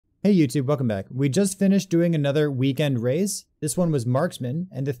Hey YouTube, welcome back. We just finished doing another weekend race. This one was Marksman,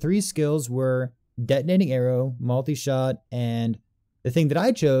 and the three skills were Detonating Arrow, Multi-Shot, and the thing that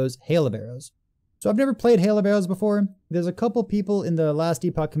I chose, Hail of Arrows. So I've never played Hail of Arrows before. There's a couple people in the last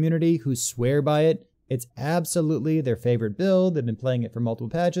Epoch community who swear by it. It's absolutely their favorite build. They've been playing it for multiple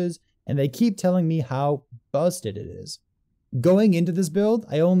patches, and they keep telling me how busted it is. Going into this build,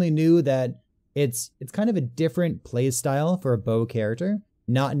 I only knew that it's kind of a different play style for a bow character.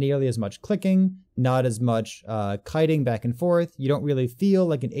 Not nearly as much clicking, not as much kiting back and forth. You don't really feel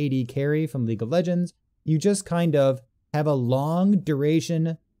like an AD carry from League of Legends. You just kind of have a long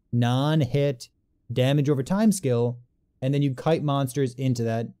duration, non-hit damage over time skill, and then you kite monsters into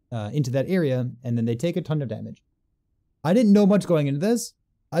that area, and then they take a ton of damage. I didn't know much going into this.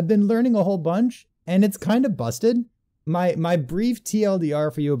 I've been learning a whole bunch, and it's kind of busted. My brief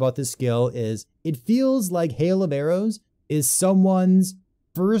TLDR for you about this skill is it feels like Hail of Arrows is someone's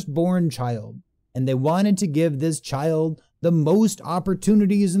firstborn child, and they wanted to give this child the most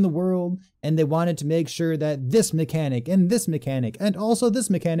opportunities in the world, and they wanted to make sure that this mechanic and also this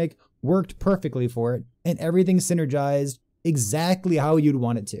mechanic worked perfectly for it, and everything synergized exactly how you'd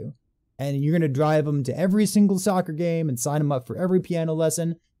want it to. And you're going to drive them to every single soccer game and sign them up for every piano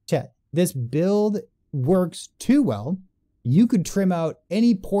lesson. Chat, this build works too well. You could trim out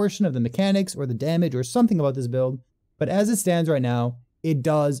any portion of the mechanics or the damage or something about this build, but as it stands right now, it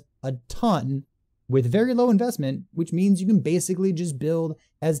does a ton with very low investment, which means you can basically just build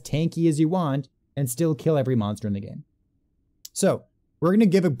as tanky as you want and still kill every monster in the game. So we're going to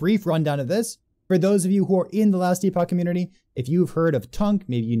give a brief rundown of this. For those of you who are in the Last Epoch community, if you've heard of Tunk,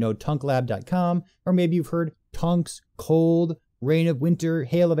 maybe you know tunklab.com, or maybe you've heard Tunk's Cold, Rain of Winter,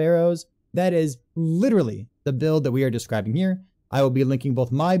 Hail of Arrows, that is literally the build that we are describing here. I will be linking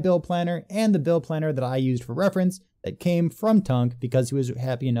both my build planner and the build planner that I used for reference that came from Tunk because he was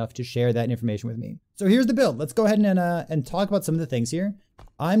happy enough to share that information with me. So here's the build. Let's go ahead and talk about some of the things here.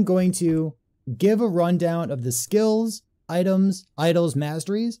 I'm going to give a rundown of the skills, items, idols,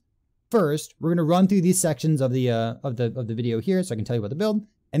 masteries. First, we're going to run through these sections of the video here so I can tell you about the build,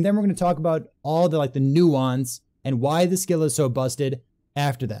 and then we're going to talk about all the nuance and why the skill is so busted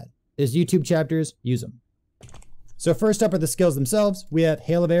after that. There's YouTube chapters, use them. So first up are the skills themselves. We have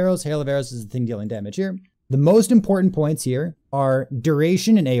Hail of Arrows. Hail of Arrows is the thing dealing damage here. The most important points here are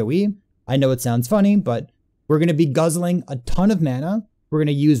duration and AoE. I know it sounds funny, but we're going to be guzzling a ton of mana. We're going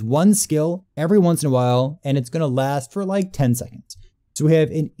to use one skill every once in a while, and it's going to last for like 10 seconds. So we have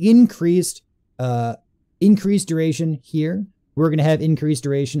an increased duration here. We're going to have increased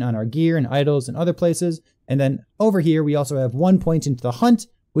duration on our gear and idols and other places. And then over here, we also have 1 point into the hunt,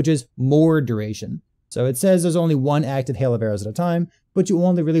 which is more duration. So it says there's only one active Hail of Arrows at a time, but you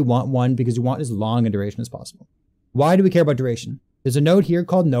only really want one because you want as long a duration as possible. Why do we care about duration? There's a node here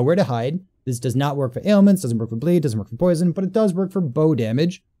called Nowhere to Hide. This does not work for ailments, doesn't work for bleed, doesn't work for poison, but it does work for bow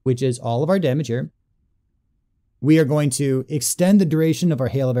damage, which is all of our damage here. We are going to extend the duration of our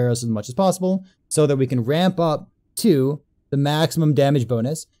Hail of Arrows as much as possible so that we can ramp up to the maximum damage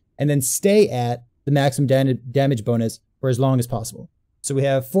bonus and then stay at the maximum damage bonus for as long as possible. So we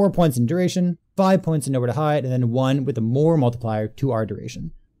have 4 points in duration, 5 points in Nowhere to Hide, and then 1 with a more multiplier to our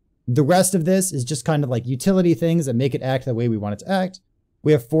duration. The rest of this is just kind of like utility things that make it act the way we want it to act.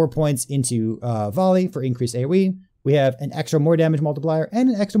 We have 4 points into Volley for increased AoE. We have an extra more damage multiplier and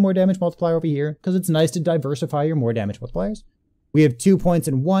an extra more damage multiplier over here because it's nice to diversify your more damage multipliers. We have 2 points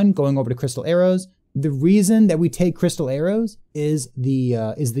in 1 going over to Crystal Arrows. The reason that we take Crystal Arrows is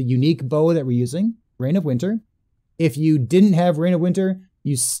the unique bow that we're using, Rain of Winter. If you didn't have Rain of Winter,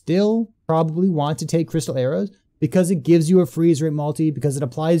 you still probably want to take Crystal Arrows because it gives you a freeze rate multi, because it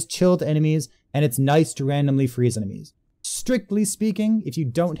applies chill to enemies, and it's nice to randomly freeze enemies. Strictly speaking, if you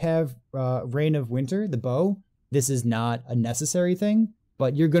don't have Rain of Winter, the bow, this is not a necessary thing,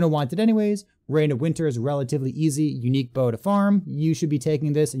 but you're going to want it anyways. Rain of Winter is a relatively easy, unique bow to farm. You should be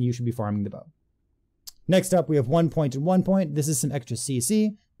taking this, and you should be farming the bow. Next up, we have 1 point and 1 point. This is some extra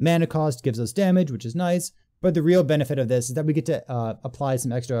CC. Mana cost gives us damage, which is nice. But the real benefit of this is that we get to apply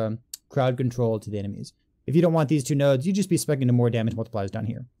some extra crowd control to the enemies. If you don't want these two nodes, you just be speccing to more damage multipliers down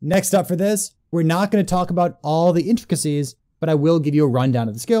here. Next up for this, we're not going to talk about all the intricacies, but I will give you a rundown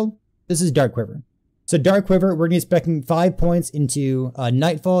of the skill. This is Dark Quiver. So Dark Quiver, we're going to be speccing 5 points into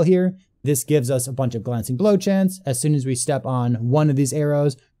Nightfall here. This gives us a bunch of glancing blow chance. As soon as we step on one of these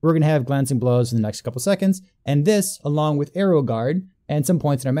arrows, we're going to have glancing blows in the next couple seconds. And this, along with Arrow Guard, and some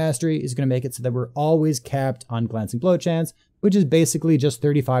points in our mastery, is going to make it so that we're always capped on glancing blow chance, which is basically just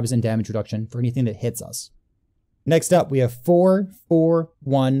 35% damage reduction for anything that hits us. Next up, we have 4, 4,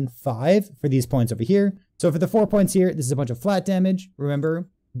 1, 5 for these points over here. So for the 4 points here, this is a bunch of flat damage. Remember,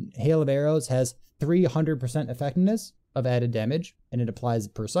 Hail of Arrows has 300% effectiveness of added damage, and it applies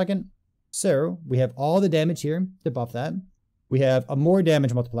per second. So we have all the damage here to buff that. We have a more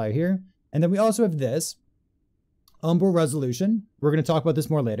damage multiplier here. And then we also have this Umbral Resolution. We're going to talk about this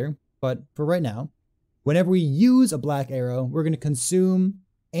more later, but for right now, whenever we use a black arrow, we're going to consume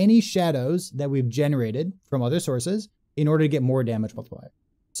any shadows that we've generated from other sources in order to get more damage multiplier.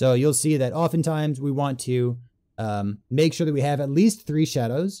 So you'll see that oftentimes we want to make sure that we have at least 3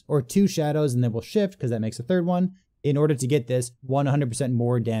 shadows or 2 shadows, and then we'll shift because that makes a third one in order to get this 100%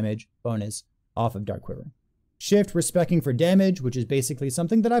 more damage bonus off of Dark Quiver. Shift, we're speccing for damage, which is basically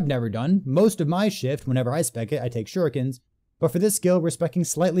something that I've never done. Most of my shift, whenever I spec it, I take shurikens, but for this skill, we're speccing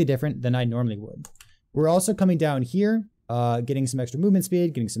slightly different than I normally would. We're also coming down here, getting some extra movement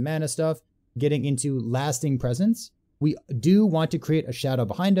speed, getting some mana stuff, getting into lasting presence. We do want to create a shadow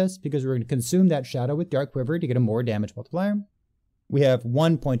behind us because we're going to consume that shadow with Dark Quiver to get a more damage multiplier. We have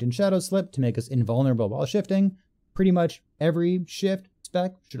 1 point in Shadow Slip to make us invulnerable while shifting. Pretty much every shift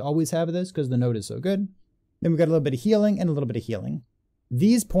spec should always have this because the node is so good. Then we've got a little bit of healing and a little bit of healing.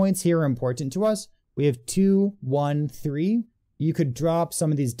 These points here are important to us. We have 2, 1, 3. You could drop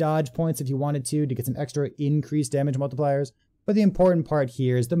some of these dodge points if you wanted to get some extra increased damage multipliers. But the important part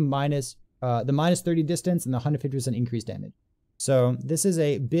here is the minus 30 distance and the 150% increased damage. So this is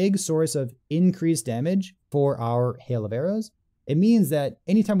a big source of increased damage for our Hail of Arrows. It means that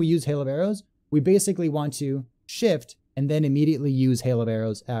anytime we use Hail of Arrows, we basically want to shift and then immediately use Hail of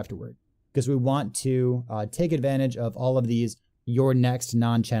Arrows afterward, because we want to take advantage of all of these your next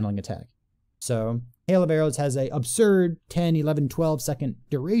non-channeling attack. So Hail of Arrows has a absurd 10, 11, 12 second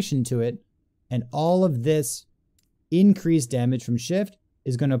duration to it, and all of this increased damage from shift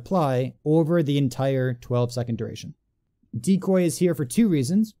is going to apply over the entire 12-second duration. Decoy is here for 2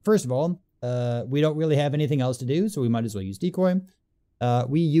 reasons. First of all, we don't really have anything else to do, so we might as well use Decoy.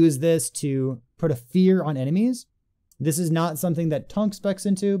 We use this to put a fear on enemies. This is not something that Tunk specs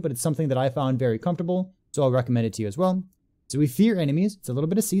into, but it's something that I found very comfortable, so I'll recommend it to you as well. So we fear enemies. It's a little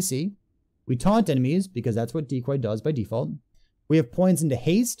bit of CC. We taunt enemies, because that's what Decoy does by default. We have points into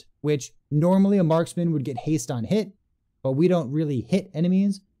haste, which normally a marksman would get haste on hit, but we don't really hit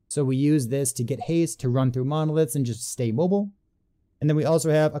enemies, so we use this to get haste, to run through monoliths and just stay mobile. And then we also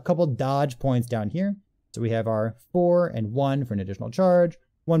have a couple dodge points down here. So we have our 4 and 1 for an additional charge,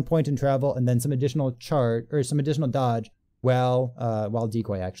 1 point in travel, and then some additional charge or some additional dodge while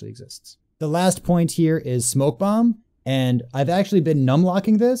Decoy actually exists. The last point here is Smoke Bomb, and I've actually been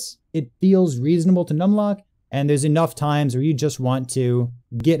numlocking this. It feels reasonable to numlock, and there's enough times where you just want to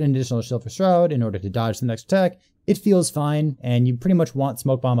get an additional Silver Shroud in order to dodge the next attack. It feels fine, and you pretty much want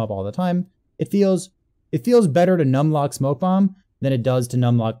Smoke Bomb up all the time. It feels better to numlock Smoke Bomb than it does to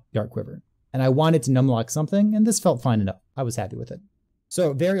numlock Dark Quiver. And I wanted to numlock something, and this felt fine enough. I was happy with it.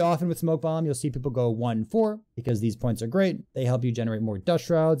 So very often with Smoke Bomb, you'll see people go 1-4 because these points are great. They help you generate more Dust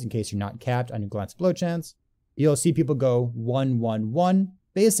Shrouds in case you're not capped on your Glance Blow chance. You'll see people go 1-1-1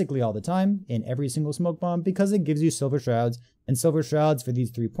 basically all the time in every single Smoke Bomb because it gives you Silver Shrouds, and Silver Shrouds for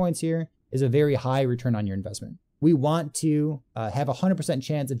these 3 points here is a very high return on your investment. We want to have a 100%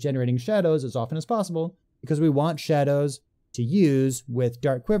 chance of generating shadows as often as possible because we want shadows to use with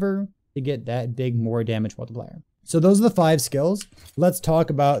Dark Quiver to get that big more damage multiplier. So those are the 5 skills. Let's talk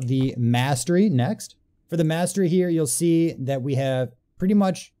about the mastery next. For the mastery here, you'll see that we have pretty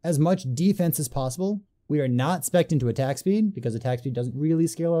much as much defense as possible. We are not spec'd into attack speed because attack speed doesn't really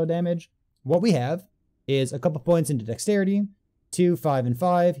scale out damage. What we have is a couple points into dexterity, 2, 5, and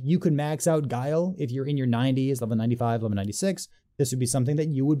 5. You could max out Guile if you're in your 90s, level 95, level 96. This would be something that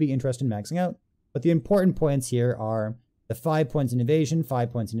you would be interested in maxing out. But the important points here are the 5 points in evasion,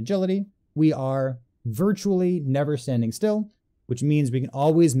 5 points in agility. We are virtually never standing still, which means we can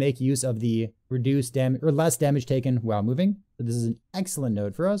always make use of the reduced damage or less damage taken while moving. So this is an excellent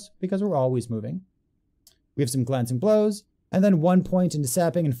node for us because we're always moving. We have some glancing blows, and then 1 point into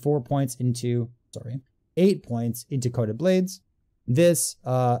sapping and 8 points into coated blades. This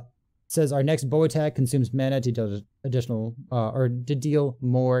says our next bow attack consumes mana to deal additional or to deal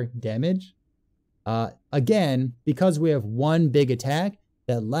more damage. Again, because we have one big attack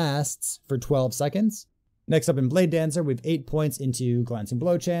that lasts for 12 seconds. Next up in Blade Dancer, we have 8 points into Glancing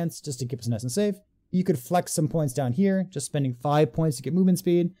Blow chance, just to keep us nice and safe. You could flex some points down here, just spending 5 points to get movement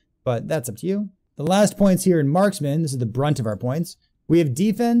speed, but that's up to you. The last points here in Marksman, this is the brunt of our points. We have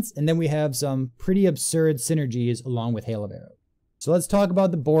defense, and then we have some pretty absurd synergies along with Hail of Arrow. So let's talk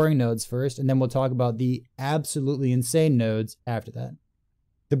about the boring nodes first, and then we'll talk about the absolutely insane nodes after that.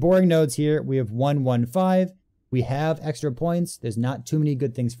 The boring nodes here, we have 1, 1, 5. We have extra points. There's not too many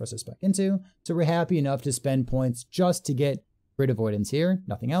good things for us to spec into, so we're happy enough to spend points just to get Grid avoidance here,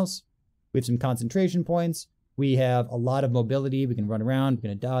 nothing else. We have some concentration points. We have a lot of mobility. We can run around, we're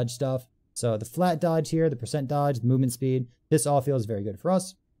gonna dodge stuff. So the flat dodge here, the percent dodge, the movement speed, this all feels very good for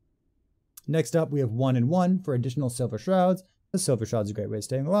us. Next up, we have 1 and 1 for additional silver shrouds. The silver shroud is a great way of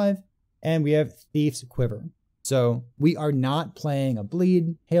staying alive. And we have Thief's Quiver. So we are not playing a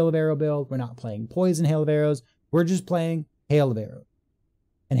bleed Hail of Arrow build. We're not playing poison Hail of Arrows. We're just playing Hail of Arrows.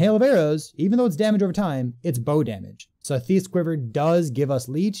 And Hail of Arrows, even though it's damage over time, it's bow damage. So Thief's Quiver does give us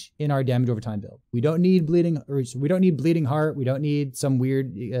leech in our damage over time build. We don't need bleeding heart. We don't need some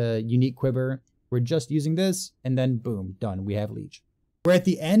weird unique quiver. We're just using this, and then boom, done. We have leech. We're at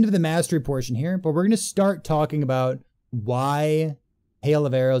the end of the mastery portion here, but we're going to start talking about why Hail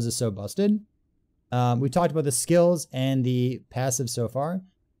of Arrows is so busted. We talked about the skills and the passive so far,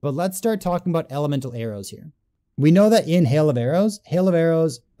 but let's start talking about elemental arrows here. We know that in Hail of Arrows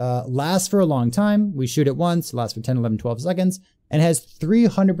lasts for a long time. We shoot it once, lasts for 10, 11, 12 seconds, and has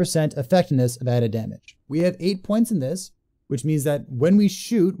 300% effectiveness of added damage. We have 8 points in this, which means that when we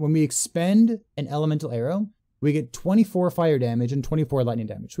shoot, when we expend an elemental arrow, we get 24 fire damage and 24 lightning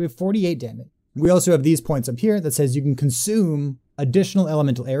damage. So we have 48 damage. We also have these points up here that says you can consume additional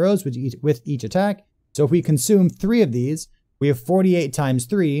elemental arrows with each attack. So if we consume 3 of these, we have 48 times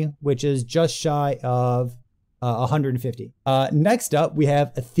 3, which is just shy of 150. Next up, we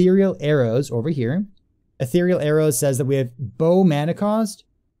have ethereal arrows over here. Ethereal arrows says that we have bow mana cost,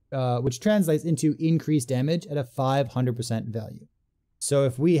 which translates into increased damage at a 500% value. So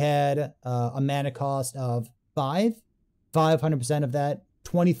if we had a mana cost of 500% of that,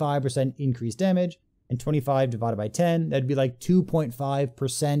 25% increased damage, and 25 divided by 10, that'd be like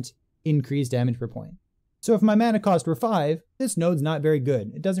 2.5% increased damage per point. So if my mana cost were 5, this node's not very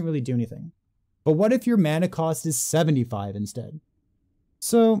good. It doesn't really do anything. But what if your mana cost is 75 instead?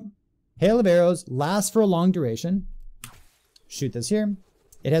 So Hail of Arrows lasts for a long duration. Shoot this here.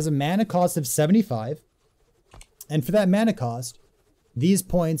 It has a mana cost of 75. And for that mana cost, these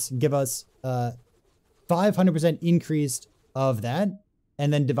points give us 500% increased of that,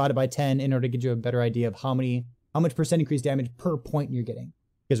 and then divided by 10 in order to give you a better idea of how much percent increased damage per point you're getting,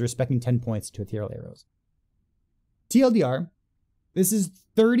 because we're specing 10 points to ethereal arrows. TLDR, this is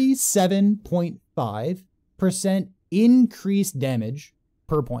 37.5% increased damage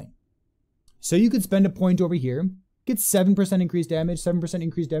per point. So you could spend a point over here, get 7% increased damage, 7%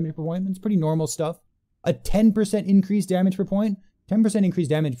 increased damage per point. That's pretty normal stuff. A 10% increased damage per point, 10%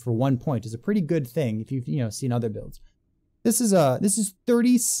 increased damage for 1 point is a pretty good thing if you've seen other builds. This is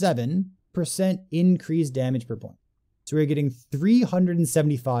 37% increased damage per point. So we're getting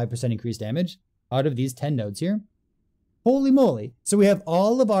 375% increased damage out of these 10 nodes here. Holy moly. So we have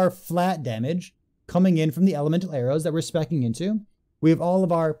all of our flat damage coming in from the elemental arrows that we're speccing into. We have all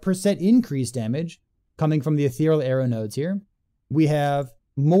of our percent increased damage coming from the ethereal arrow nodes here. We have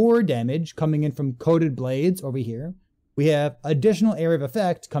more damage coming in from coated blades over here. We have additional area of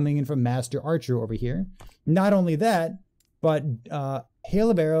effect coming in from Master Archer over here. Not only that, but Hail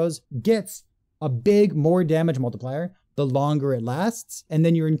of Arrows gets a big more damage multiplier the longer it lasts, and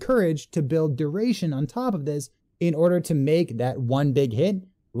then you're encouraged to build duration on top of this in order to make that one big hit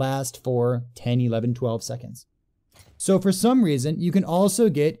last for 10, 11, 12 seconds. So for some reason, you can also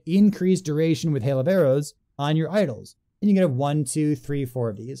get increased duration with Hail of Arrows on your idols. And you can have 1, 2, 3, 4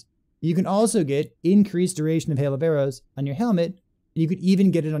 of these. You can also get increased duration of Hail of Arrows on your helmet. You could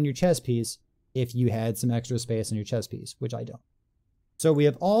even get it on your chest piece if you had some extra space on your chest piece, which I don't. So we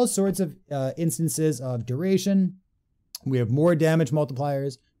have all sorts of instances of duration. We have more damage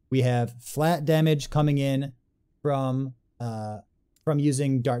multipliers. We have flat damage coming in from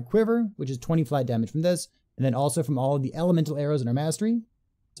using Dark Quiver, which is 20 flat damage from this, and then also from all of the elemental arrows in our mastery.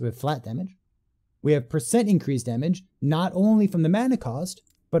 So we have flat damage. We have percent increased damage, not only from the mana cost,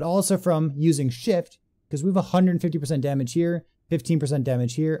 but also from using shift, because we have 150% damage here, 15%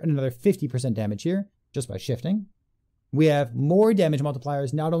 damage here, and another 50% damage here, just by shifting. We have more damage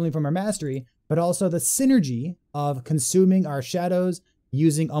multipliers, not only from our mastery, but also the synergy of consuming our shadows,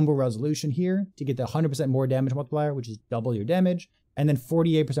 using Umbral Resolution here to get the 100% more damage multiplier, which is double your damage, and then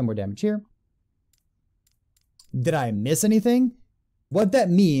 48% more damage here. Did I miss anything? What that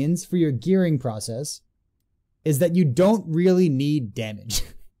means for your gearing process is that you don't really need damage.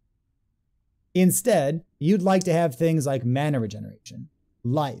 Instead, you'd like to have things like mana regeneration,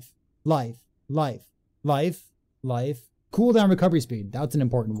 life, life, life, life, life, cooldown recovery speed. That's an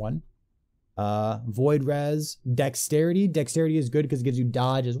important one. Void res, dexterity. Dexterity is good because it gives you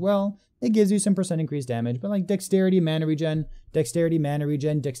dodge as well. It gives you some percent increased damage, but like dexterity, mana regen, dexterity, mana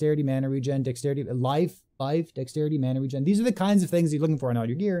regen, dexterity, mana regen, dexterity, life, dexterity, mana regen. These are the kinds of things you're looking for in all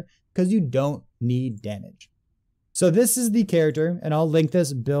your gear because you don't need damage. So this is the character, and I'll link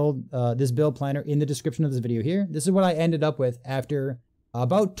this build planner in the description of this video here. This is what I ended up with after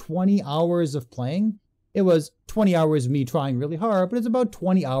about 20 hours of playing. It was 20 hours of me trying really hard, but it's about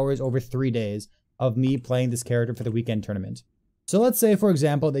 20 hours over 3 days of me playing this character for the weekend tournament. So let's say, for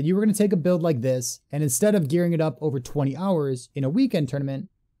example, that you were going to take a build like this, and instead of gearing it up over 20 hours in a weekend tournament,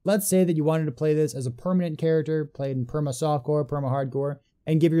 let's say that you wanted to play this as a permanent character, played in perma softcore, perma hardcore,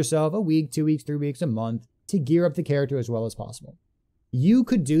 and give yourself a week, 2 weeks, 3 weeks, a month to gear up the character as well as possible. You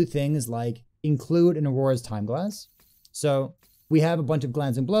could do things like include an Aurora's Time Glass. So we have a bunch of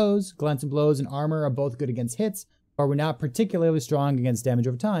glancing blows. Glancing blows and armor are both good against hits, but we're not particularly strong against damage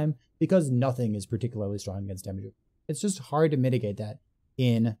over time because nothing is particularly strong against damage. It's just hard to mitigate that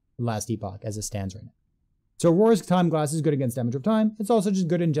in Last Epoch as it stands right now. So Aurora's Time Glass is good against damage over time. It's also just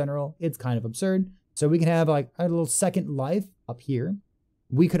good in general. It's kind of absurd. So we can have like a little second life up here.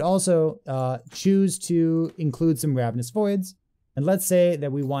 We could also choose to include some Ravenous Voids. And let's say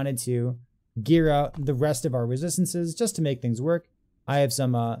that we wanted to gear out the rest of our resistances just to make things work. I have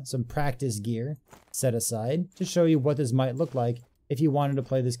some practice gear set aside to show you what this might look like if you wanted to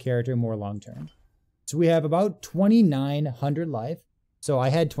play this character more long term. So we have about 2,900 life. So I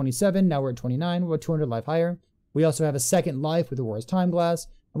had 27, now we're at 29, we're 200 life higher. We also have a second life with Aurora's Time Glass,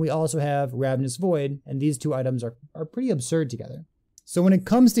 and we also have Ravenous Void, and these two items are pretty absurd together. So when it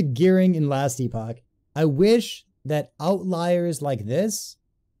comes to gearing in Last Epoch, I wish that outliers like this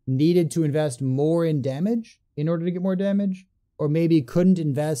needed to invest more in damage in order to get more damage, or maybe couldn't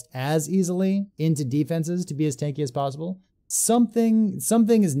invest as easily into defenses to be as tanky as possible. Something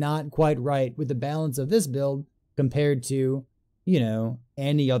is not quite right with the balance of this build compared to, you know,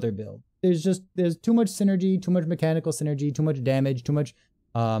 any other build. There's too much synergy, too much mechanical synergy, too much damage, too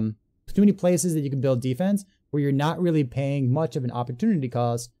many places that you can build defense where you're not really paying much of an opportunity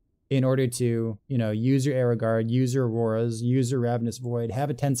cost in order to, you know, use your Arrow Guard, use your Auroras, use your Ravenous Void, have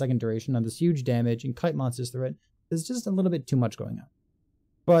a 10-second duration on this huge damage, and kite monsters through it. There's just a little bit too much going on.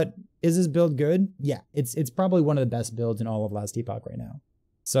 But is this build good? Yeah, it's probably one of the best builds in all of Last Epoch right now.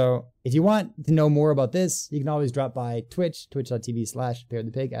 So if you want to know more about this, you can always drop by Twitch,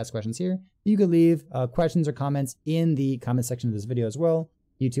 twitch.tv/PairThePig, ask questions here. You could leave questions or comments in the comment section of this video as well.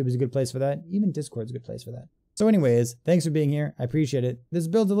 YouTube is a good place for that. Even Discord is a good place for that. So anyways, thanks for being here. I appreciate it. This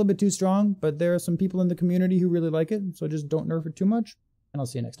build's a little bit too strong, but there are some people in the community who really like it, so just don't nerf it too much, and I'll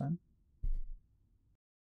see you next time.